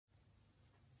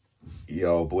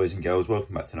Yo boys and girls,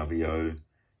 welcome back to another video.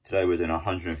 Today we're doing a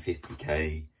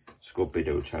 150k squad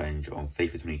build challenge on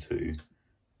FIFA 22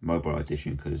 mobile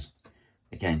edition because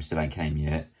the game still ain't came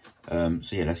yet. So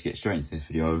yeah, let's get straight into this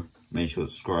video. Make sure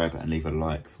to subscribe and leave a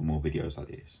like for more videos like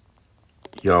this.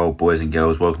 Yo boys and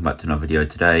girls, welcome back to another video.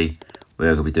 Today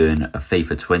we're going to be doing a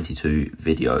FIFA 22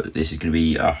 video. This is going to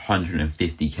be a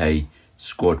 150k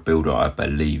squad builder, I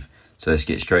believe. So let's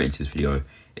get straight into this video.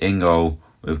 In goal,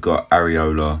 we've got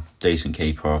Areola, decent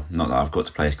keeper. Not that I've got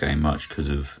to play this game much because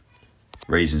of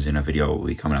reasons in a video will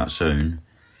be coming out soon.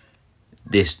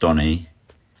 This Donny,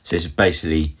 so this is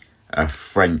basically a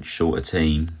French sort of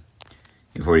team.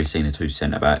 You've already seen the two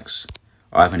centre-backs.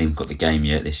 I haven't even got the game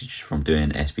yet. This is just from doing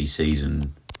SBCs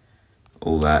and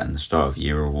all that and the start of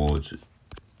year awards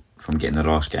from getting the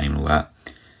last game and all that.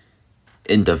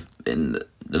 In the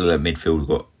midfield, we've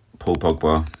got Paul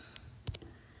Pogba,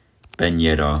 Ben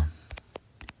Yedder,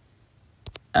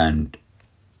 and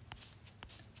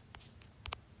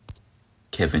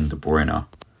Kevin De Bruyne.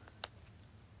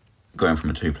 Going from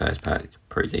a two players pack,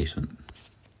 pretty decent.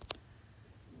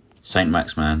 Saint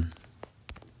Maximin,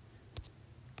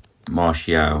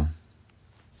 Martial,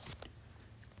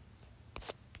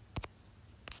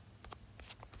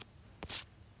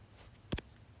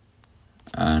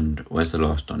 and where's the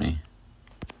last Donny?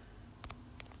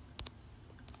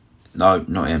 No,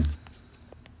 not him.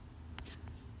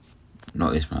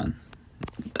 Not this man.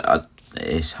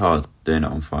 It's hard doing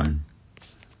it on phone,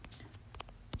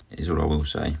 is all I will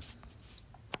say.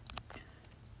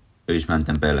 Ousmane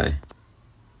Dembele.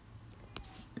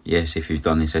 Yes, if you've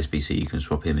done this SBC, you can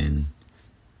swap him in.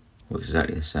 What's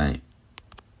exactly the same?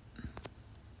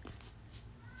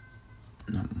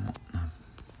 No.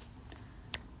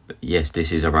 But yes,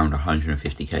 this is around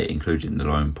 150k, including the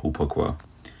loan Paul Pogba.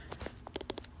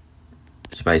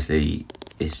 So basically,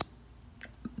 it's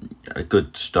a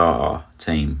good starter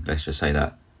team, let's just say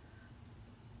that.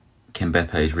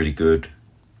 Mbappe is really good.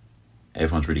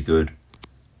 Everyone's really good.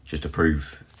 Just to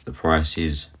prove the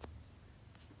prices.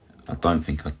 I don't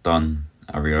think I've done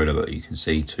Areola, but you can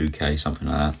see 2k, something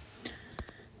like that.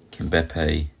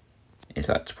 Mbappe is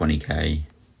at 20k.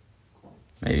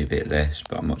 Maybe a bit less,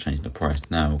 but I'm not changing the price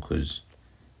now because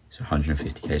it's a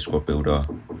 150k squad builder.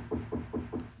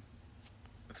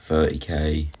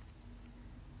 30k.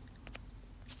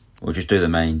 We'll just do the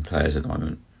main players at the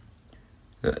moment.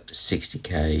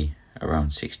 60k,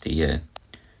 around 60, yeah.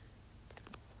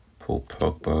 Paul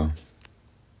Pogba.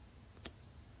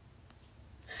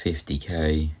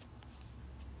 50k.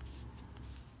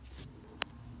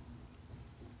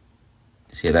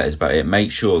 So yeah, that is about it.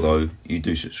 Make sure though, you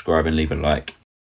do subscribe and leave a like.